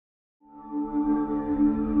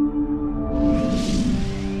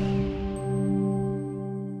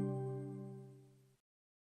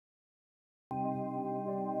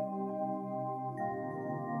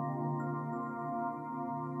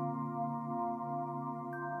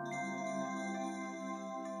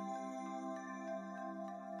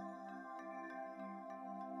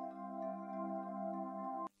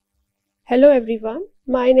Hello everyone,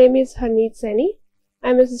 my name is Harnit Saini.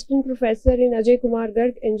 I am assistant professor in Ajay Kumar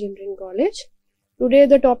Garg Engineering College. Today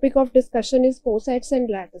the topic of discussion is posets and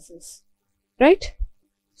lattices, right?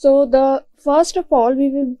 So the first of all we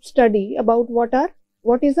will study about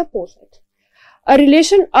what is a poset. A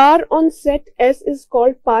relation R on set S is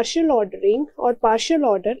called partial ordering or partial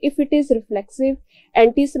order if it is reflexive,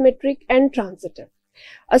 antisymmetric and transitive.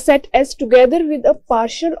 A set S together with a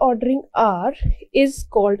partial ordering R is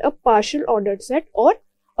called a partial ordered set or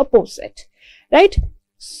a poset, right?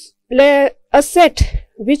 A set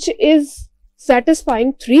which is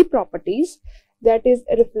satisfying three properties, that is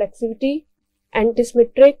reflexivity,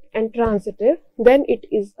 antisymmetric and transitive, then it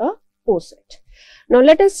is a poset. Now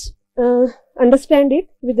let us understand it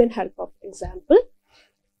with the help of example.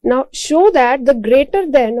 Now show that the greater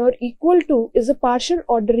than or equal to is a partial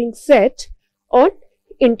ordering set on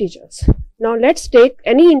integers. Now let's take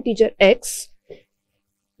any integer x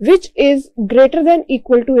which is greater than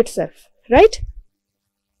equal to itself, right?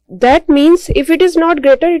 That means if it is not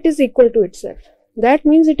greater, it is equal to itself. That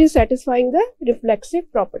means it is satisfying the reflexive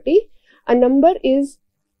property. A number is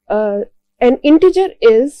an integer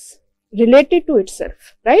is related to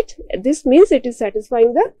itself, right? This means it is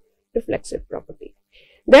satisfying the reflexive property.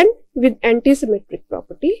 Then with antisymmetric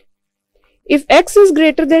property, if x is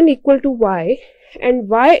greater than equal to y and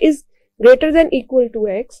y is greater than equal to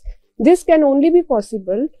x, this can only be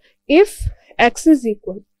possible if x is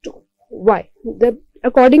equal to y,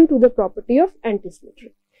 according to the property of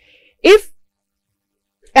antisymmetry. If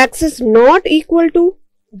x is not equal to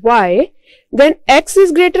y, then x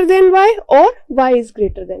is greater than y or y is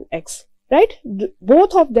greater than x, right?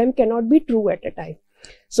 Both of them cannot be true at a time.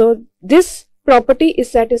 So this property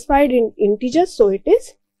is satisfied in integers, so it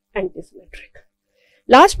is antisymmetric.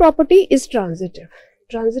 Last property is transitive.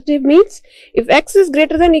 Transitive means if x is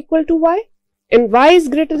greater than equal to y and y is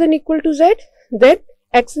greater than equal to z, then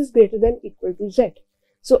x is greater than equal to z.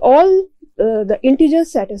 So all the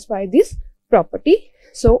integers satisfy this property.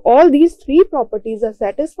 So all these three properties are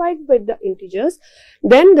satisfied with the integers.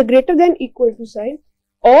 Then the greater than equal to sign,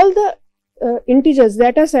 all the integers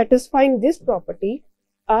that are satisfying this property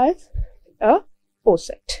are a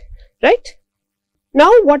poset, right?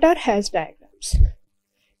 Now what are hash diagrams?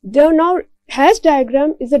 Now hash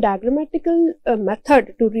diagram is a diagrammatical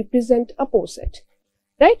method to represent a poset,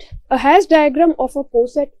 right? A hash diagram of a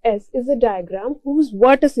poset S is a diagram whose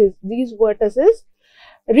vertices, these vertices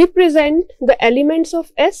represent the elements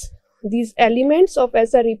of S. These elements of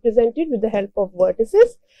S are represented with the help of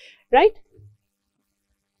vertices, right?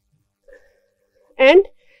 And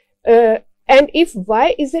if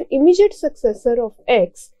Y is an immediate successor of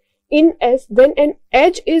X in S, then an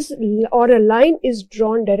edge is or a line is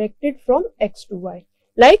drawn directed from X to Y.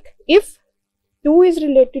 Like if 2 is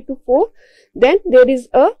related to 4, then there is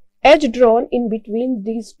a edge drawn in between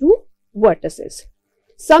these two vertices.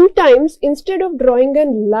 Sometimes instead of drawing a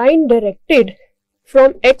line directed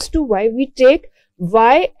from X to Y, we take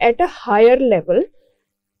Y at a higher level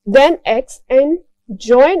than X and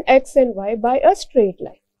join X and Y by a straight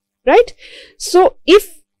line, right? So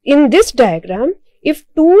if in this diagram, if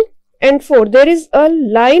 2 and 4, there is a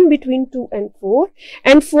line between 2 and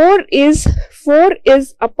 4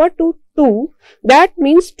 is upper to 2, that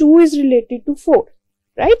means 2 is related to 4,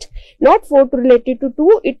 right? Not 4 related to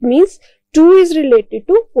 2, it means 2 is related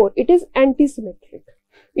to 4. It is antisymmetric.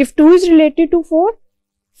 If 2 is related to 4,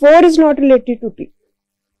 4 is not related to 2.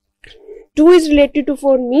 2 is related to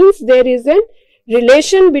 4 means there is a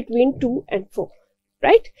relation between 2 and 4,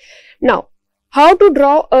 right? Now, how to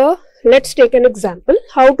draw a, let's take an example,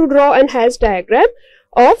 how to draw an hash diagram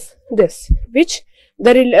of this, which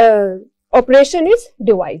the operation is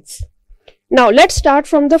divides. Now, let's start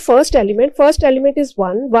from the first element. First element is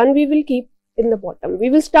 1. 1 we will keep in the bottom. We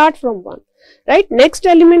will start from 1, right? Next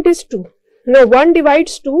element is 2. Now, 1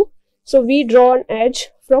 divides 2. So, we draw an edge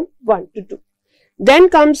from 1 to 2. Then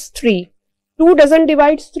comes 3. 2 doesn't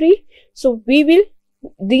divide 3. So, we will,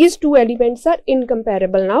 these two elements are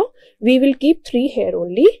incomparable now. We will keep 3 here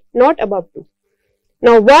only, not above 2.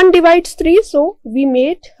 Now, 1 divides 3. So, we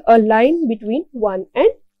made a line between 1 and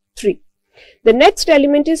 3. The next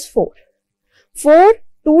element is 4.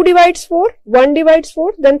 2 divides 4, 1 divides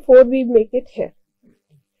 4, then 4 we make it here.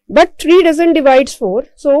 But 3 doesn't divide 4,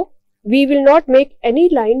 so we will not make any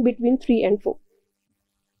line between 3 and 4.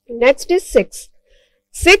 Next is 6.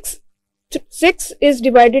 6 is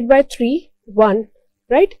divided by 3, 1,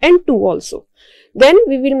 right, and 2 also. Then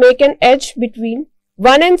we will make an edge between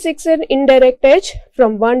 1 and 6, an indirect edge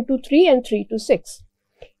from 1 to 3 and 3 to 6.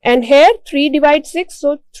 And here 3 divides 6,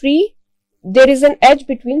 so 3, there is an edge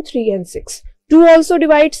between 3 and 6. 2 also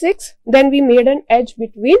divides 6, then we made an edge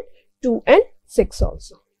between 2 and 6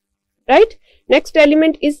 also, right? Next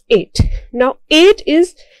element is 8. Now 8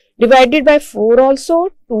 is divided by 4 also,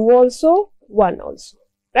 2 also, 1 also,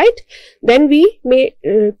 right? Then we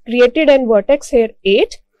created an vertex here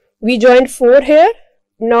 8. We joined 4 here.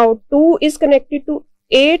 Now 2 is connected to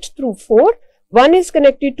 8 through 4. 1 is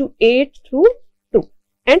connected to 8 through 2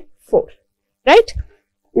 and 4, right?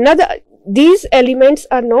 Now these elements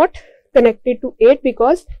are not connected to 8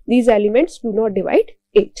 because these elements do not divide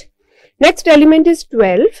 8. Next element is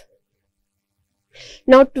 12.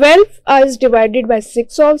 Now 12 is divided by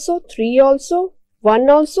 6 also, 3 also, 1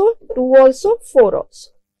 also, 2 also, 4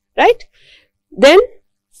 also, right? Then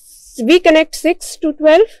we connect 6 to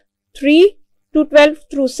 12, 3 to 12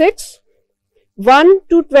 through 6, 1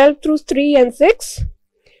 to 12 through 3 and 6,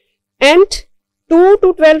 and 2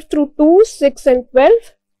 to 12 through 2, 6 and 12,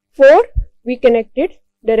 4 we connected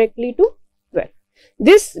directly to 12.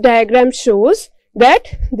 This diagram shows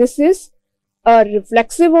that this is a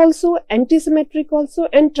reflexive also, antisymmetric also,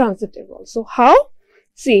 and transitive also. How?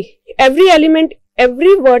 See, every element,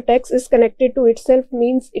 every vertex is connected to itself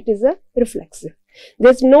means it is a reflexive.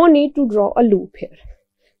 There is no need to draw a loop here.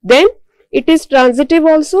 Then it is transitive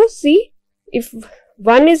also. See, if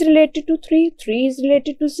 1 is related to 3, 3 is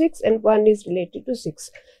related to 6 and 1 is related to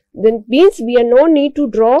 6. Then means we have no need to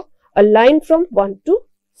draw a line from 1 to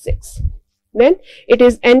 6. Then it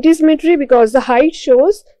is antisymmetry because the height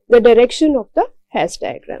shows the direction of the hash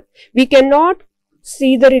diagram. We cannot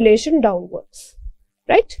see the relation downwards,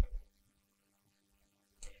 right?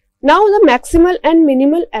 Now the maximal and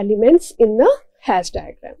minimal elements in the hash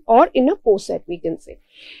diagram or in a poset we can say.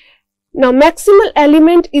 Now maximal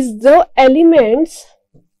element is the elements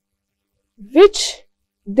which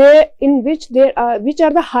are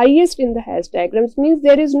the highest in the hash diagrams, means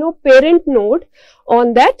there is no parent node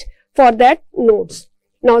on that for that nodes.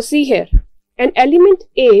 Now see here, an element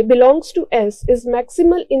A belongs to S is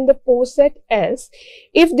maximal in the poset S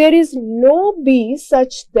if there is no B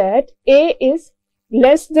such that A is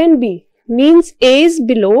less than B, means A is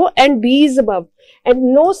below and B is above,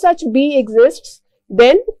 and no such B exists,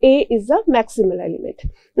 then A is a maximal element.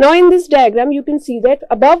 Now in this diagram you can see that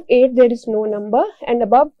above 8 there is no number and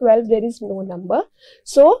above 12 there is no number.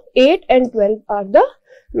 So 8 and 12 are the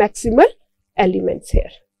maximal elements here,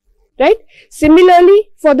 right?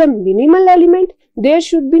 Similarly, for the minimal element, there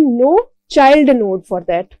should be no child node for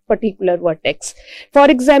that particular vertex. For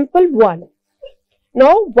example, 1.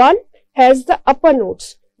 Now 1 has the upper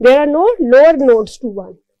nodes. There are no lower nodes to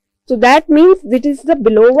 1. So that means it is the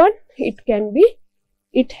below one.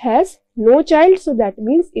 It has no child, so that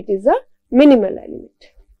means it is a minimal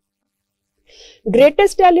element.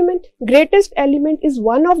 Greatest element is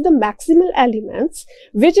one of the maximal elements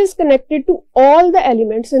which is connected to all the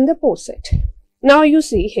elements in the poset. Now you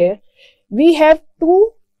see here, we have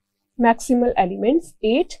two maximal elements,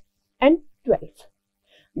 8 and 12.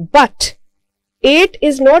 But 8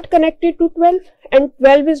 is not connected to 12 and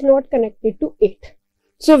 12 is not connected to 8.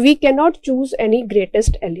 So we cannot choose any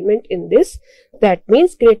greatest element in this. That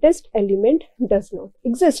means greatest element does not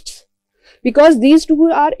exist. Because these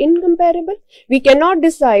two are incomparable, we cannot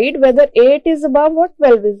decide whether 8 is above or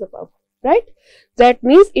 12 is above, right? That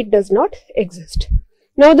means it does not exist.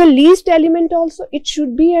 Now the least element also, it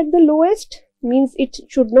should be at the lowest, means it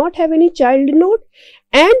should not have any child node,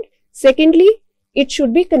 and secondly, it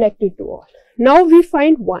should be connected to all. Now we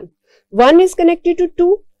find 1. 1 is connected to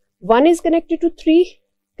 2, 1 is connected to 3,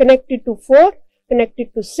 connected to 4,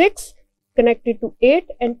 connected to 6, connected to 8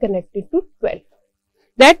 and connected to 12.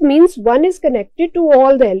 That means 1 is connected to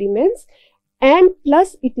all the elements and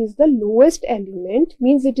plus it is the lowest element,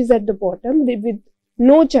 means it is at the bottom with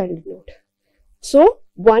no child node. So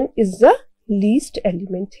 1 is the least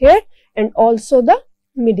element here and also the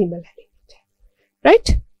minimal element,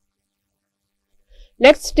 right?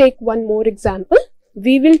 Let's take one more example.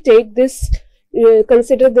 We will take this,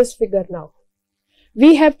 consider this figure now.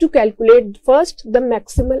 We have to calculate first the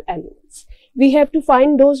maximal elements. We have to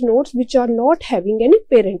find those nodes which are not having any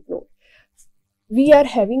parent node. We are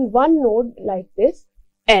having one node like this,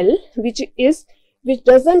 L, which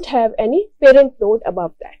doesn't have any parent node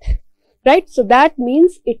above that, right? So that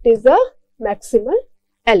means it is a maximal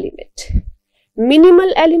element.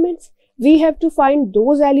 Minimal elements, we have to find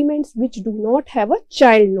those elements which do not have a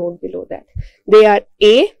child node below that. They are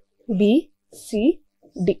A, B, C,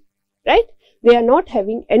 D, right? They are not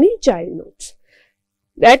having any child nodes.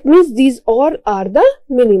 That means these all are the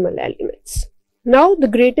minimal elements. Now the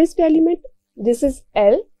greatest element, this is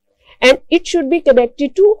L, and it should be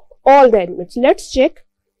connected to all the elements. Let's check.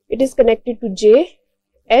 It is connected to J,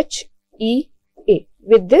 H, E, A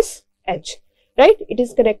with this H, right? It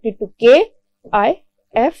is connected to K, I,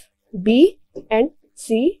 F, B and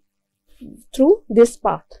C through this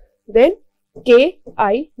path. Then K,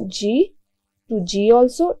 I, G to G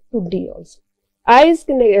also, to D also.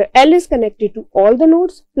 L is connected to all the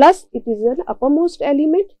nodes, plus it is an uppermost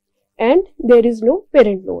element and there is no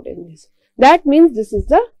parent node in this. That means this is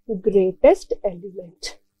the greatest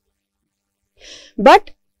element.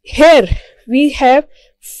 But here we have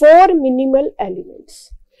 4 minimal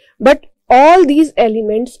elements, but all these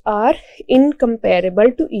elements are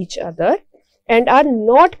incomparable to each other and are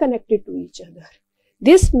not connected to each other.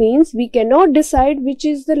 This means we cannot decide which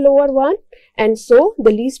is the lower one, and so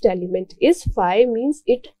the least element is 5, means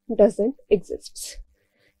it doesn't exist,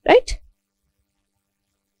 right?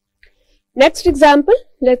 Next example,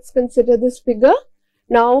 let's consider this figure.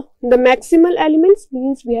 Now the maximal elements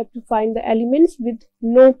means we have to find the elements with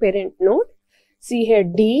no parent node. See here,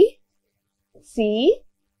 D, C,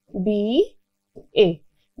 B, A.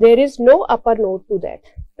 There is no upper node to that,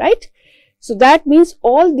 right? So that means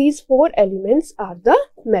all these 4 elements are the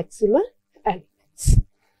maximal elements.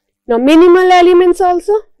 Now minimal elements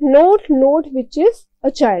also, node which is a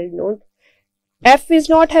child node. F is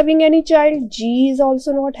not having any child, G is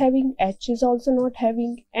also not having, H is also not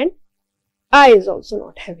having, and I is also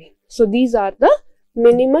not having. So these are the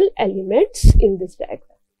minimal elements in this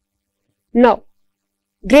diagram. Now,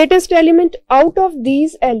 greatest element, out of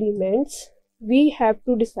these elements, we have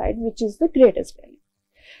to decide which is the greatest element.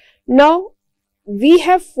 Now, we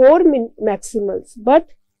have 4 maximals, but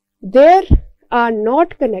they are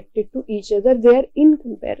not connected to each other, they are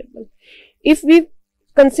incomparable. If we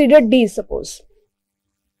consider D, suppose,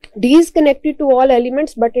 D is connected to all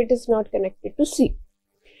elements, but it is not connected to C.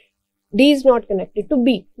 D is not connected to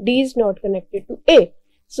B. D is not connected to A.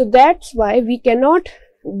 So that's why we cannot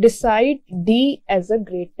decide D as a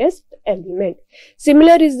greatest element.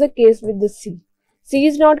 Similar is the case with the C. C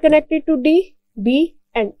is not connected to D, B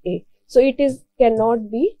and A. So it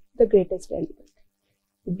cannot be the greatest element.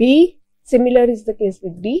 B, similar is the case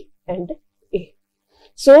with B and A.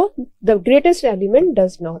 So the greatest element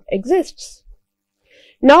does not exist.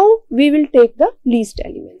 Now we will take the least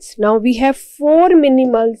elements. Now we have 4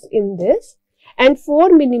 minimals in this, and 4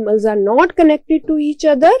 minimals are not connected to each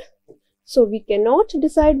other. So we cannot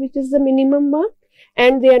decide which is the minimum one,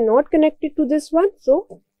 and they are not connected to this one.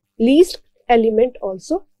 So least element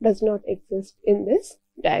also does not exist in this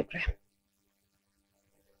diagram.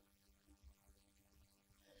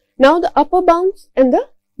 Now the upper bounds and the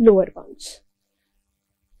lower bounds.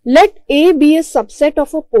 Let A be a subset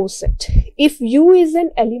of a poset if U is an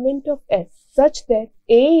element of S such that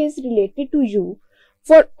A is related to U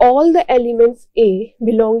for all the elements A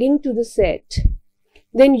belonging to the set,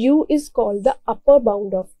 then U is called the upper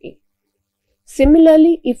bound of A.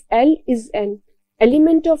 Similarly, if L is an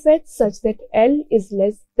element of H such that L is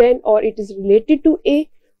less than or it is related to A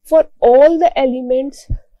for all the elements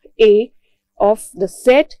A of the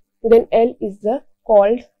set, then L is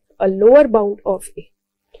called a lower bound of A.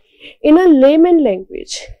 In a layman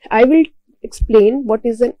language, I will explain what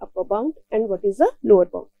is an upper bound and what is a lower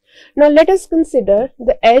bound. Now let us consider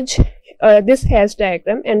the edge, this hash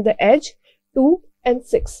diagram, and the edge 2 and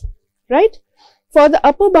 6, right? For the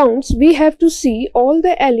upper bounds, we have to see all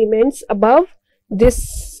the elements above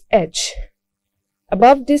this edge,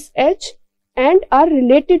 and are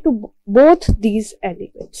related to both these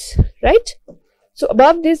elements, right? So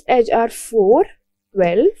above this edge are 4,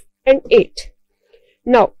 12 and 8.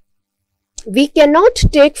 Now, we cannot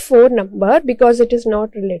take 4 number because it is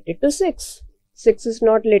not related to 6. 6 is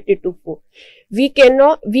not related to 4. We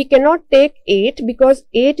cannot take 8 because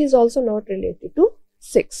 8 is also not related to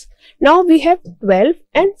 6. Now we have 12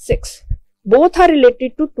 and 6. Both are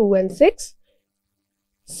related to 2 and 6.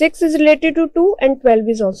 6 is related to 2 and 12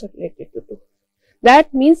 is also related to 2.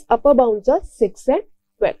 That means upper bounds are 6 and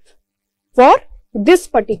 12 for this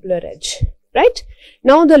particular edge, right?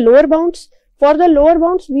 Now the lower bounds. For the lower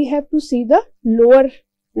bounds, we have to see the lower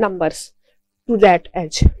numbers to that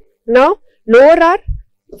edge. Now, lower are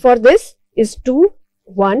for this is 2,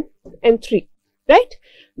 1 and 3, right?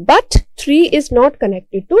 But 3 is not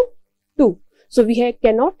connected to 2. So, we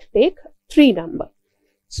cannot take 3 number.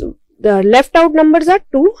 So, the left out numbers are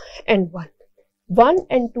 2 and 1. 1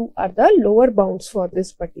 and 2 are the lower bounds for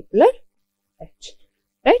this particular edge,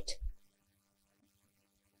 right?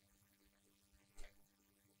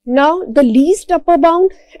 Now the least upper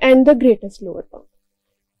bound and the greatest lower bound.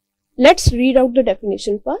 Let's read out the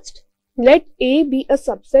definition first. Let A be a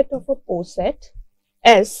subset of a poset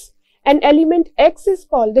S. An element X is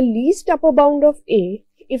called the least upper bound of A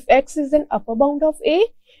if X is an upper bound of A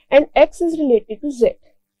and X is related to Z,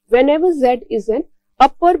 whenever Z is an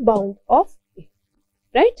upper bound of A,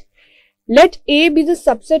 right? Let A be the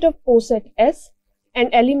subset of poset S and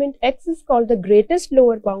element X is called the greatest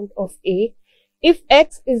lower bound of A if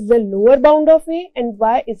X is the lower bound of A and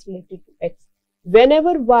Y is related to X,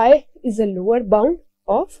 whenever Y is a lower bound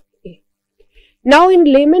of A. Now in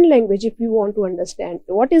layman language, if you want to understand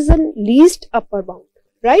what is the least upper bound,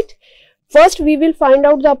 right? First we will find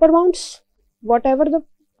out the upper bounds, whatever the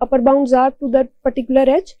upper bounds are to that particular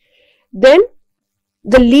edge. Then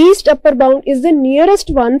the least upper bound is the nearest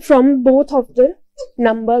one from both of the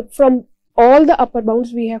number, from all the upper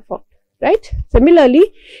bounds we have found, right?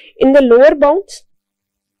 Similarly, in the lower bounds,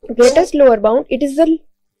 greatest lower bound, it is the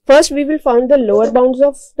first we will find the lower bounds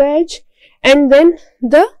of the edge, and then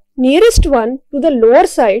the nearest one to the lower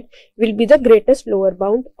side will be the greatest lower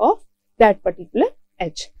bound of that particular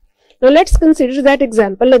edge. Now let's consider that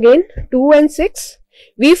example again. 2 and 6,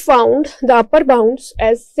 we found the upper bounds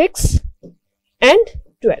as 6 and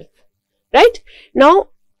 12, right? Now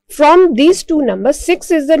from these two numbers, 6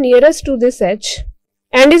 is the nearest to this edge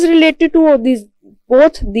and is related to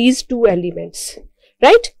both these two elements,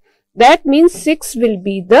 right? That means 6 will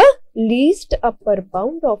be the least upper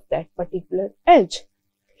bound of that particular edge.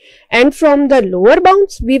 And from the lower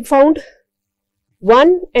bounds, we found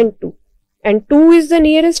 1 and 2, and 2 is the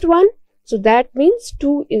nearest one, so that means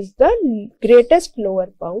 2 is the greatest lower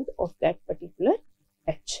bound of that particular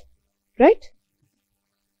edge, right?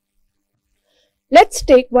 Let's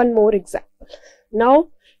take one more example. Now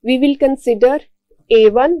we will consider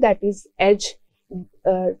A1, that is edge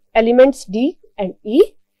elements D and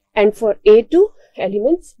E, and for A2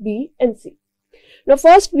 elements B and C. Now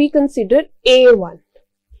first we consider A1.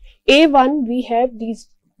 A1 we have these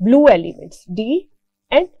blue elements D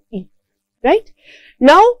and E, right?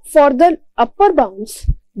 Now for the upper bounds,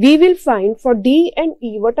 we will find for D and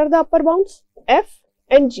E, what are the upper bounds? F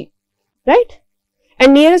and G, right?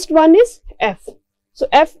 And nearest one is F. So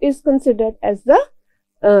F is considered as the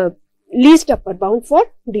least upper bound for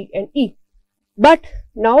D and E. But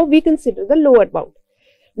now we consider the lower bound.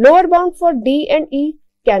 Lower bound for D and E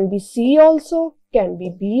can be C also, can be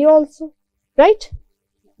B also, right?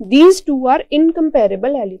 These two are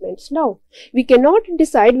incomparable elements. Now we cannot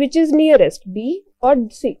decide which is nearest, B or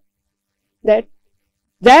C. That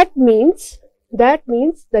means the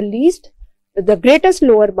greatest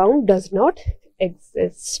lower bound does not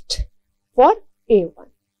exist for A1,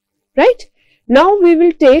 right? Now we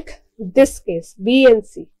will take this case, B and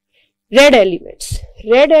C, red elements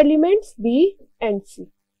B and C.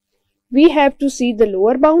 We have to see the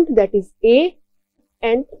lower bound, that is A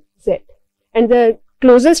and Z, and the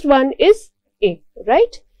closest one is A,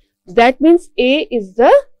 right? That means A is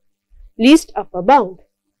the least upper bound,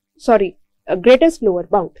 sorry, greatest lower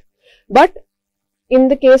bound. But in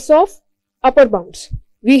the case of upper bounds,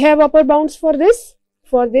 we have upper bounds for this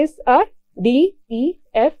are D, E,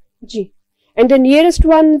 F, G, and the nearest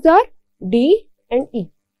ones are D and E.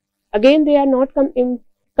 Again, they are not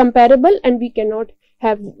comparable, and we cannot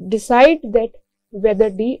decide that whether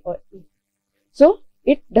D or E. So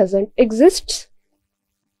it doesn't exist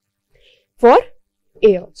for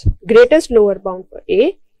A also. Greatest lower bound for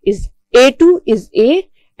A is A2 is A,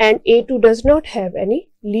 and A2 does not have any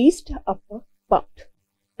least upper bound,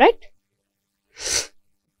 right?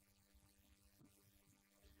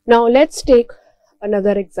 Now let's take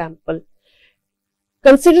another example.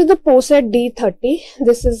 Consider the poset D30.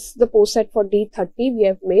 This is the poset for D30 we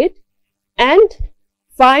have made, and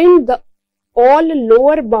find the all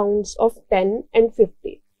lower bounds of 10 and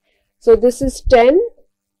 15. So this is 10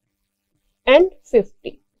 and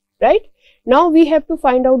 50, right? Now we have to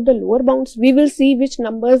find out the lower bounds. We will see which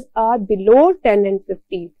numbers are below 10 and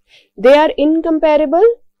 15. They are incomparable,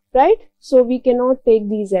 right? So we cannot take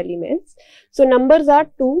these elements. So numbers are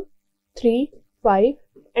 2, 3, 5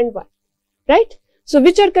 and 1, right? So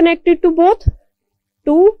which are connected to both?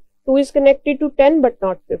 2 is connected to 10 but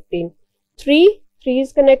not 15. 3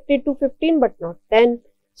 is connected to 15 but not 10.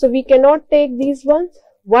 So we cannot take these ones.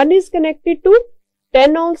 1 is connected to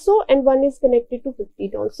 10 also, and 1 is connected to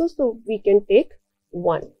 15 also. So we can take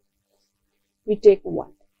 1. We take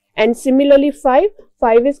 1. And similarly 5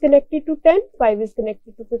 is connected to 10, 5 is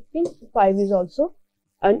connected to 15, so 5 is also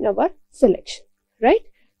in our selection, right?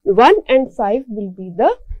 1 and 5 will be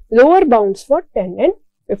the lower bounds for 10 and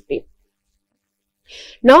 15.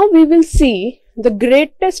 Now we will see the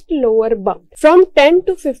greatest lower bound. From 10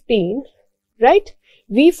 to 15, right,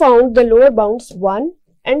 we found the lower bounds 1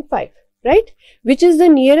 and 5, right? Which is the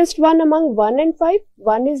nearest one among 1 and 5?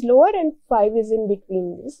 1 is lower and 5 is in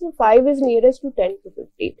between this. So 5 is nearest to 10 to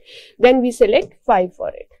 15. Then we select 5 for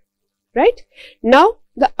it, right? Now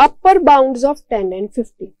the upper bounds of 10 and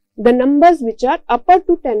 15. The numbers which are upper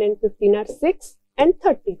to 10 and 15 are 6 and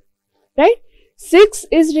 30. right? 6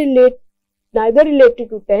 is neither related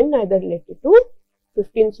to 10, neither related to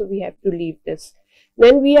 15, so we have to leave this.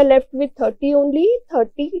 Then we are left with 30 only.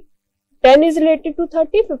 10 is related to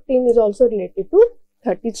 30, 15 is also related to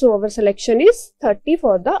 30. So our selection is 30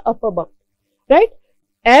 for the upper bound, right?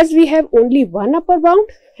 As we have only one upper bound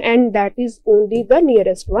and that is only the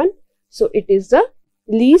nearest one, so it is the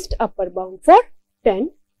least upper bound for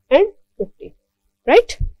 10 and 15,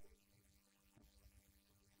 right?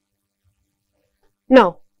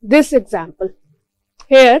 Now, this example.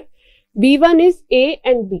 Here, B1 is A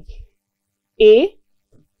and B. A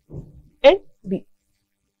and B,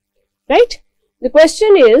 right? The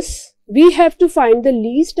question is, we have to find the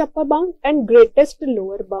least upper bound and greatest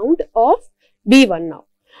lower bound of B1 now.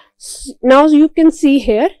 Now you can see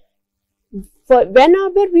here,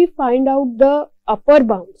 whenever we find out the upper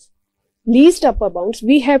bounds, least upper bounds,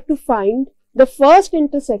 we have to find the first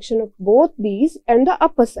intersection of both these and the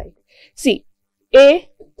upper side. See, A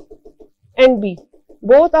and B,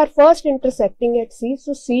 both are first intersecting at C,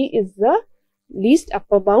 so C is the least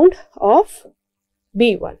upper bound of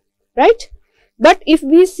B1, right? But if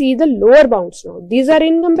we see the lower bounds now, these are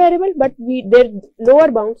incomparable, but their lower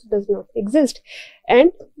bounds does not exist,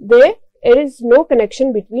 and there is no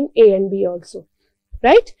connection between A and B also,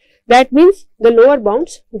 right? That means the lower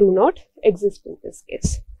bounds do not exist in this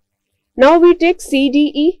case. Now we take C,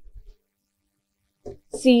 D, E,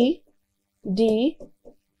 C, D,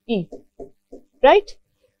 E, right?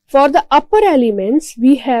 For the upper elements,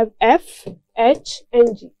 we have F, H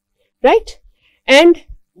and G, right? And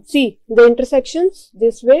see the intersections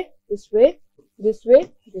this way, this way, this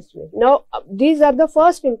way, this way. Now, these are the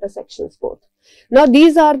first intersections both. Now,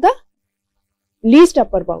 these are the least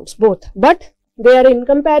upper bounds both, but they are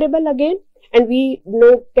incomparable again, and we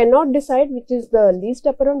cannot decide which is the least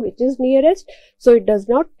upper bound, which is nearest. So, it does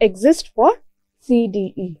not exist for C,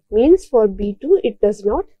 D, E. Means for B2, it does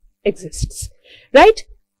not exist, right?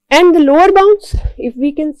 And the lower bounds, if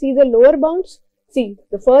we can see the lower bounds, see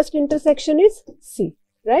the first intersection is C,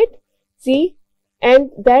 right? C,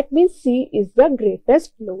 and that means C is the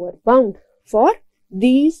greatest lower bound for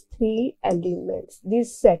these three elements,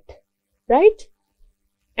 this set, right?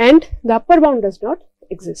 And the upper bound does not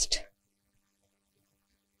exist.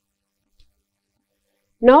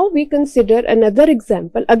 Now we consider another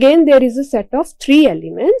example. Again, there is a set of three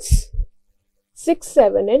elements, 6,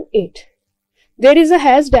 7 and 8. There is a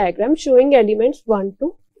hash diagram showing elements 1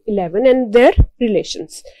 to 11 and their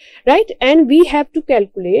relations, right? And we have to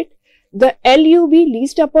calculate the LUB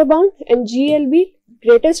least upper bound and GLB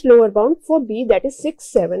greatest lower bound for B, that is 6,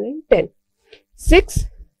 7 and 10. 6,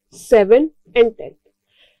 7 and 10,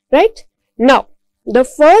 right? Now, the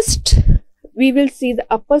first, we will see the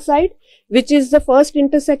upper side, which is the first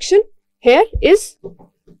intersection. Here is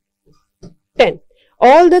 10.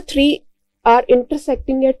 All the three are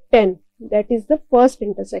intersecting at 10. That is the first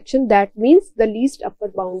intersection. That means the least upper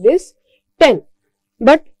bound is 10.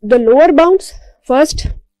 But the lower bounds, first,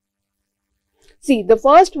 see the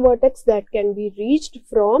first vertex that can be reached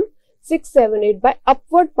from 6, 7, 8 by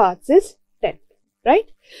upward paths is 10,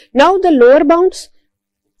 right? Now the lower bounds,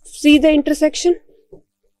 see the intersection.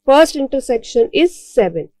 First intersection is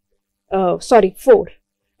 4,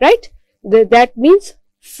 right? That means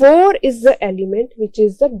 4 is the element which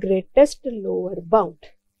is the greatest lower bound,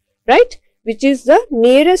 right? Which is the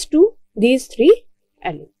nearest to these three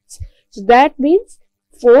elements. So that means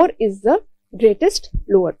 4 is the greatest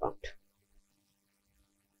lower bound.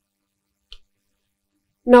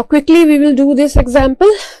 Now quickly we will do this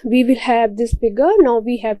example. We will have this figure. Now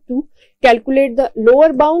we have to calculate the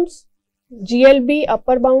lower bounds, GLB,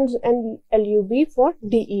 upper bounds and LUB for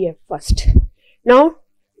DEF first. Now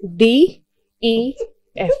D, E,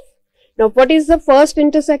 F. Now what is the first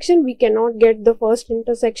intersection? We cannot get the first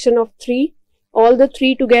intersection of all the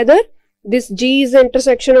three together. This G is the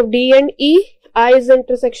intersection of D and E, I is the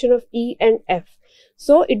intersection of E and F.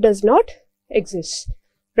 So it does not exist,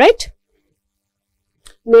 right?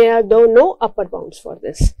 There are no upper bounds for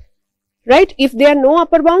this, right? If there are no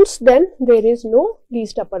upper bounds, then there is no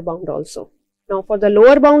least upper bound also. Now for the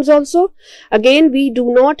lower bounds also, again we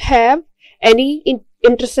do not have any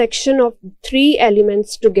intersection of three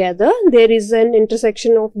elements together. There is an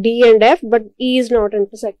intersection of D and F, but E is not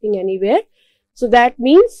intersecting anywhere. So that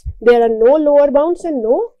means there are no lower bounds and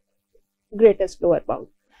no greatest lower bound.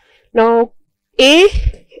 Now A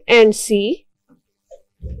and C,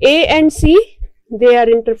 their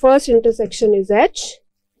first intersection is H,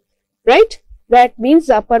 right? That means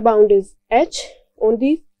the upper bound is H,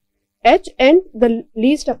 only H, and the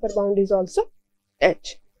least upper bound is also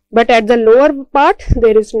H. But at the lower part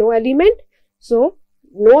there is no element, so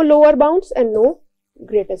no lower bounds and no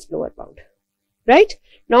greatest lower bound, right?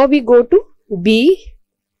 Now we go to B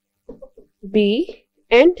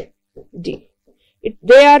and D.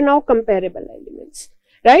 They are now comparable elements,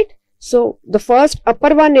 right? So the first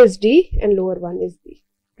upper one is D and lower one is B,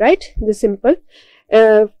 right? The simple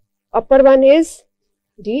upper one is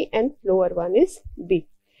D and lower one is B,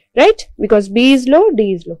 right? Because B is low,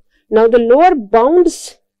 D is low. Now the lower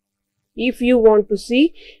bounds, if you want to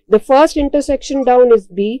see, the first intersection down is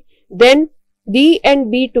B, then D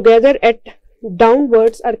and B together at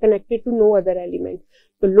downwards are connected to no other element.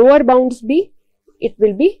 So lower bounds B, it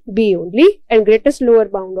will be B only, and greatest lower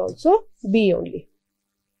bound also B only.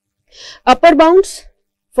 Upper bounds,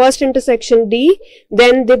 first intersection D,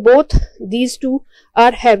 then these two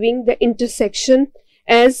are having the intersection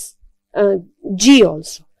as G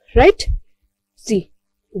also, right? See,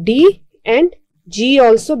 D and G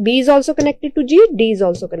also, B is also connected to G, D is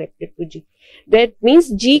also connected to G. That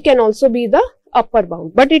means G can also be the upper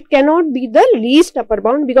bound, but it cannot be the least upper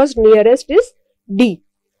bound because nearest is D.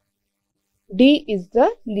 D is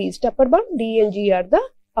the least upper bound, D and G are the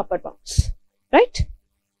upper bounds, right?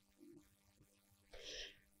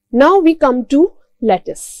 Now we come to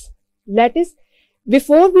lattice. Lattice,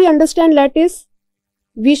 before we understand lattice,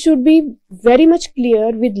 we should be very much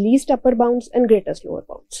clear with least upper bounds and greatest lower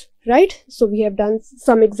bounds, right? So we have done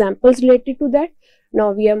some examples related to that.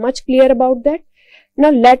 Now we are much clear about that. Now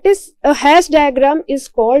lattice, a hash diagram is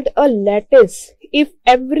called a lattice if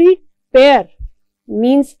every pair,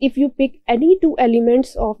 means if you pick any two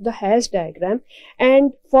elements of the hash diagram,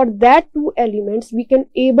 and for that two elements we can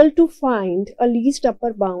able to find a least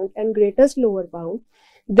upper bound and greatest lower bound,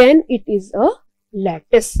 then it is a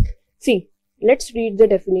lattice. See, let's read the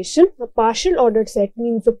definition. A partial ordered set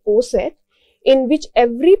means a poset in which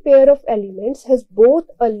every pair of elements has both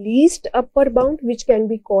a least upper bound, which can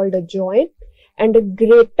be called a join, and a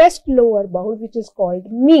greatest lower bound, which is called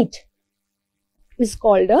meet, is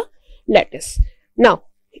called a lattice. Now,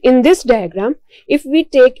 in this diagram, if we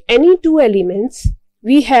take any two elements,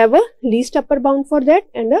 we have a least upper bound for that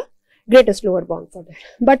and a greatest lower bound for that.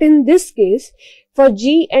 But in this case, for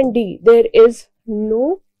G and D, there is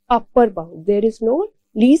no upper bound. There is no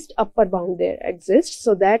least upper bound there exists.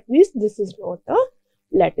 So that means this is not a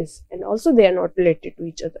lattice, and also they are not related to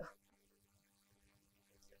each other.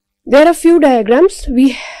 There are few diagrams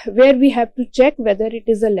where we have to check whether it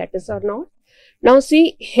is a lattice or not. Now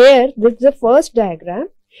see here, this is the first diagram.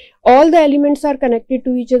 All the elements are connected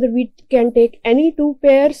to each other. We can take any two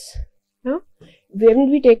pairs. When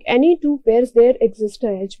we take any two pairs, there exists a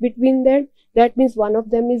edge between them. That means one of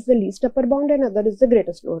them is the least upper bound and other is the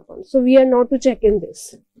greatest lower bound. So we are not to check in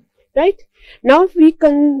this, right? Now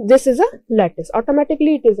this is a lattice.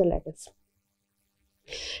 Automatically it is a lattice.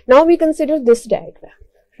 Now we consider this diagram,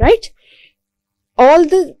 right? All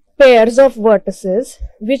the pairs of vertices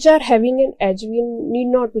which are having an edge, we need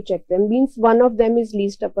not to check them, means one of them is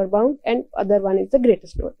least upper bound and other one is the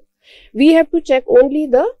greatest lower bound. We have to check only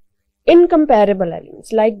the incomparable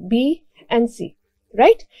elements like B and C,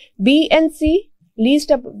 right? B and C,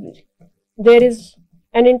 least upper, there is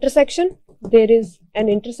an intersection, there is an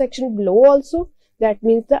intersection below also. That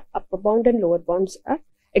means the upper bound and lower bounds are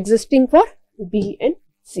existing for B and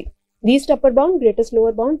C. Least upper bound, greatest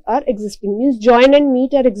lower bound are existing, means join and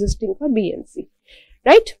meet are existing for B and C,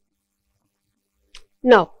 right?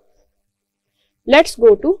 Now, let's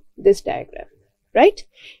go to this diagram, right?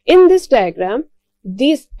 In this diagram,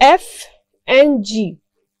 these F and G,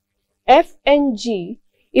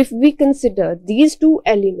 if we consider these two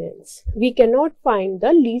elements, we cannot find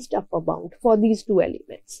the least upper bound for these two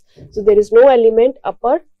elements. So there is no element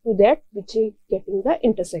upper to that which is getting the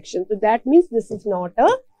intersection. So that means this is not a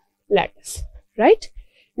lattice, right?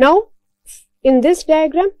 Now, in this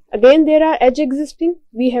diagram, again there are edge existing.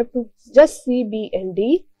 We have to just see B and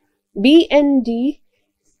D. B and D,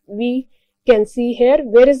 we can see here,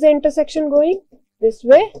 where is the intersection going? This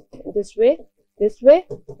way, this way, this way,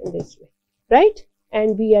 and this way, right?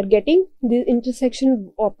 And we are getting the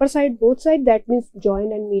intersection upper side, both sides. That means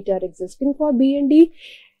join and meet are existing for B and D.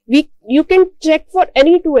 You can check for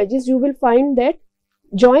any two edges. You will find that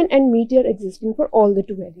join and meet are existing for all the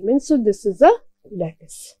two elements. So this is a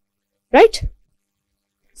lattice, right?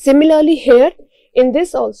 Similarly here, in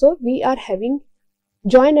this also, we are having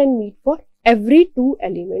join and meet for every two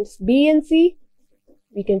elements. B and C,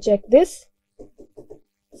 we can check this.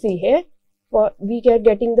 See here, we are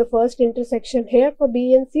getting the first intersection here for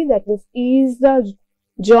B and C. That means E is the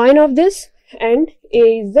join of this and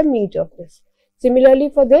A is the meet of this. Similarly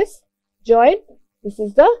for this join, this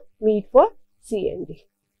is the meet for C and D,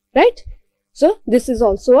 right? So this is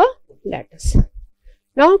also a lattice.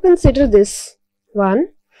 Now consider this one.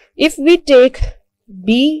 If we take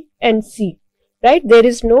B and C, right? There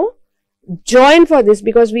is no join for this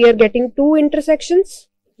because we are getting two intersections,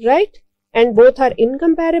 right? And both are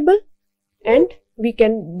incomparable, and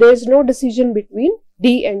there is no decision between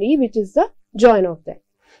D and E, which is the join of them.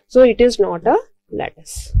 So it is not a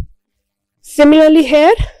lattice. Similarly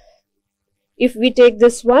here, if we take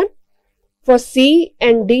this one, for C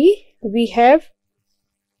and D, we have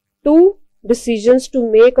two decisions to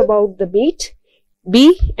make about the meet.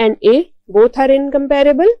 B and A, both are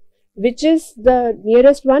incomparable. Which is the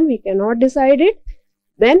nearest one? We cannot decide it.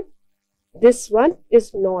 Then this one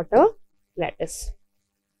is not a lattice.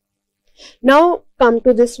 Now come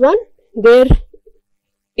to this one. There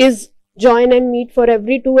is join and meet for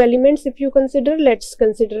every two elements. If you consider, let's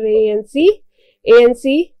consider A and C. A and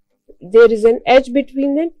C, there is an edge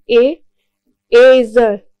between them. A is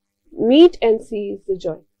the meet and C is the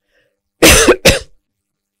join.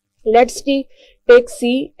 Let's take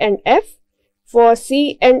C and F. For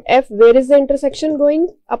C and F, where is the intersection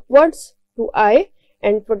going? Upwards to I,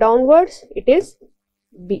 and for downwards it is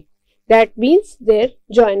B. That means their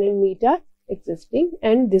join and meet are existing,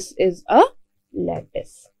 and this is a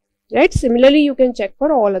lattice, right? Similarly, you can check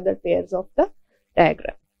for all other pairs of the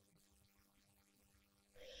diagram.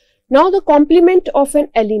 Now the complement of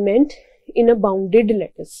an element in a bounded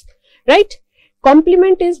lattice, right?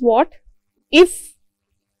 Complement is what? If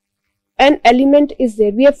an element is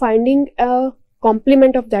there, we are finding a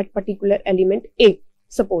complement of that particular element A,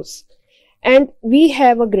 suppose, and we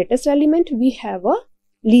have a greatest element, we have a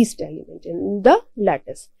least element in the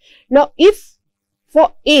lattice. Now if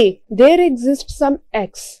for A there exists some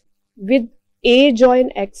X, with A join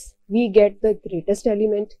X we get the greatest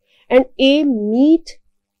element, and A meet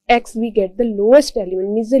X we get the lowest element,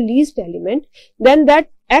 means the least element, then that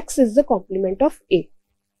X is the complement of A.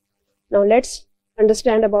 Now let's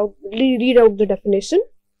understand about, read out the definition.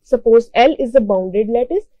 Suppose L is the bounded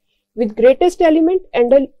lattice with greatest element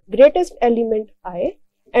and the greatest element I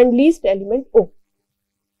and least element O.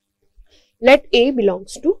 Let A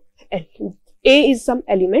belongs to L. A is some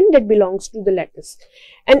element that belongs to the lattice.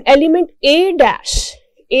 An element A dash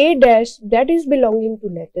that is belonging to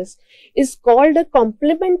lattice is called a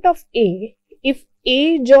complement of A if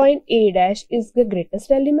A join A dash is the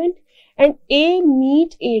greatest element and A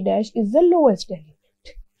meet A dash is the lowest element,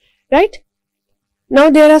 right? Now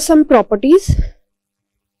there are some properties.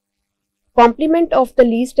 Complement of the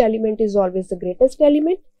least element is always the greatest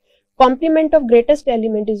element. Complement of greatest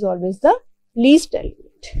element is always the least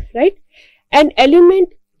element, right? An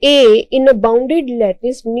element A in a bounded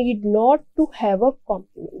lattice need not to have a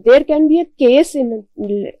complement. There can be a case in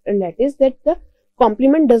a lattice that the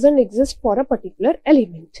complement doesn't exist for a particular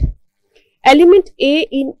element. Element A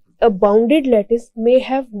in a bounded lattice may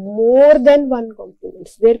have more than one complement.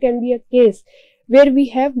 There can be a case where we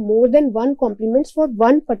have more than one complements for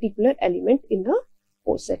one particular element in a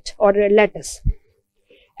poset or a lattice.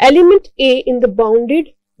 Element A in the bounded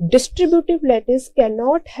distributive lattice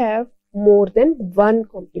cannot have more than one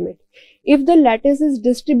complement. If the lattice is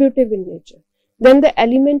distributive in nature, then the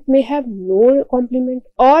element may have no complement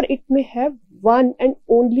or it may have one and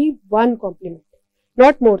only one complement,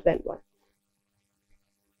 not more than one.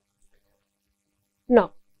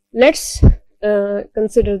 Now, let's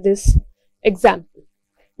consider this example.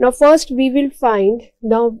 Now first we will find,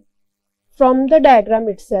 now from the diagram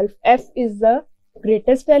itself, F is the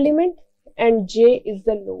greatest element and J is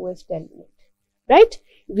the lowest element, right?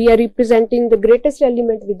 We are representing the greatest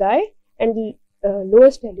element with I and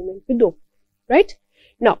lowest element with O, right?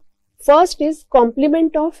 Now first is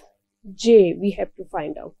complement of J we have to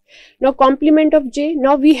find out. Now complement of J,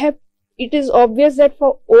 now we have, it is obvious that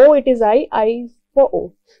for O it is I is for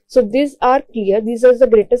O. So these are clear, these are the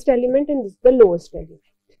greatest element and this is the lowest element.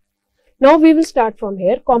 Now we will start from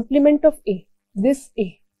here, complement of A, this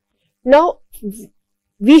A. Now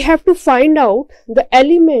we have to find out the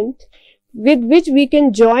element with which we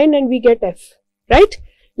can join and we get F, right?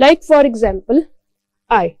 Like for example,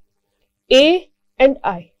 I, A and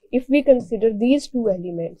I, if we consider these two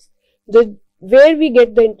elements, where we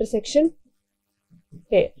get the intersection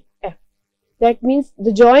here, F. That means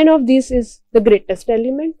the join of this is the greatest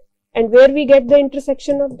element, and where we get the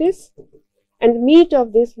intersection of this and the meet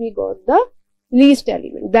of this, we got the least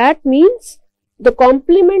element. That means the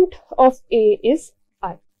complement of A is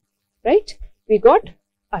I, right? We got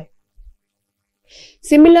I.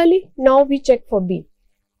 Similarly, now we check for B.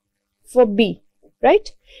 For B,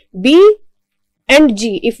 right? B and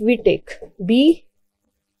G, if we take B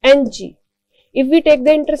and G, if we take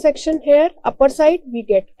the intersection here, upper side, we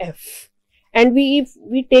get F. And if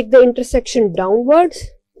we take the intersection downwards,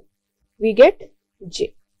 we get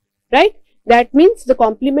J, right? That means the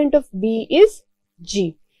complement of B is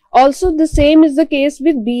G. Also the same is the case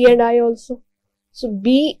with B and I also. So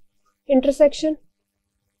B intersection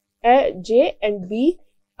J and B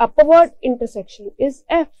upward intersection is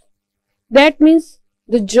F. That means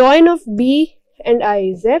the join of B and I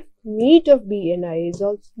is F, meet of B and I is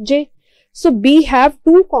also J. So B have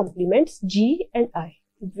two complements, G and I.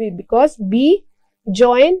 Because B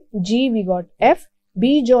join G we got F,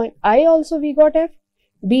 B join I also we got F,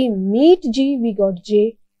 B meet G we got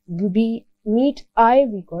J, B meet I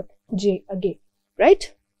we got J again,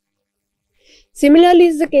 right? Similarly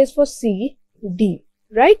is the case for C, D,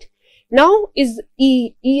 right? Now is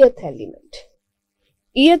E'th element.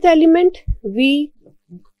 E'th element,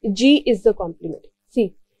 G is the complement.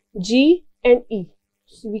 See, G and E.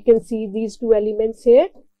 So we can see these two elements here,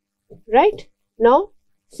 right? Now,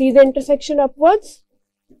 see the intersection upwards,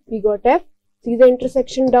 we got F. See the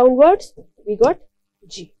intersection downwards, we got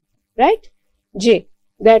G, right? J.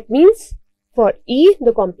 That means for E,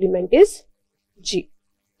 the complement is G.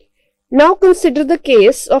 Now consider the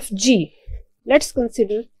case of G. Let's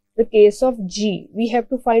consider the case of G. We have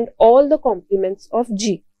to find all the complements of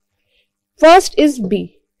G. First is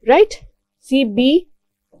B, right? See B,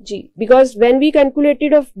 G. Because when we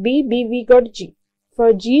calculated of B, we got G.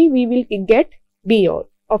 For G, we will get B all.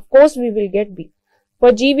 Of course, we will get B.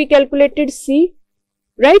 For G, we calculated C,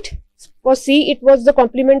 right? For C, it was the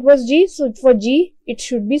complement was G. So for G, it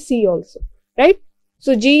should be C also, right?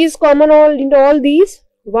 So G is common in all these.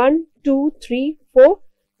 1, 2, 3, 4.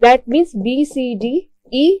 That means B, C, D,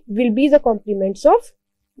 E will be the complements of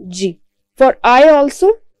G. For I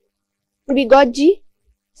also, we got G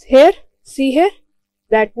here, C here.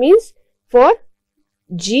 That means for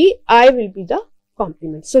G, I will be the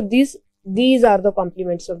complement. So these are the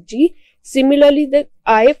complements of G. Similarly, the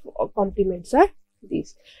I complements are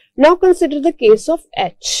these. Now consider the case of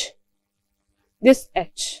H. This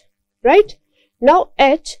H, right? Now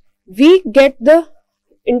H, we get the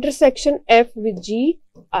intersection F with G,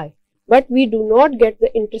 I. But we do not get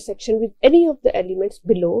the intersection with any of the elements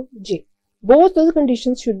below J. Both of the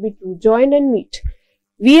conditions should be true, join and meet.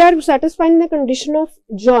 We are satisfying the condition of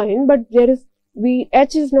join, but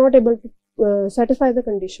H is not able to satisfy the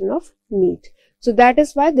condition of meet. So that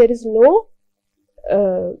is why there is no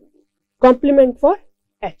complement for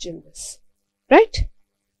H in this, right?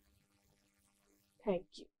 Thank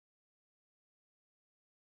you.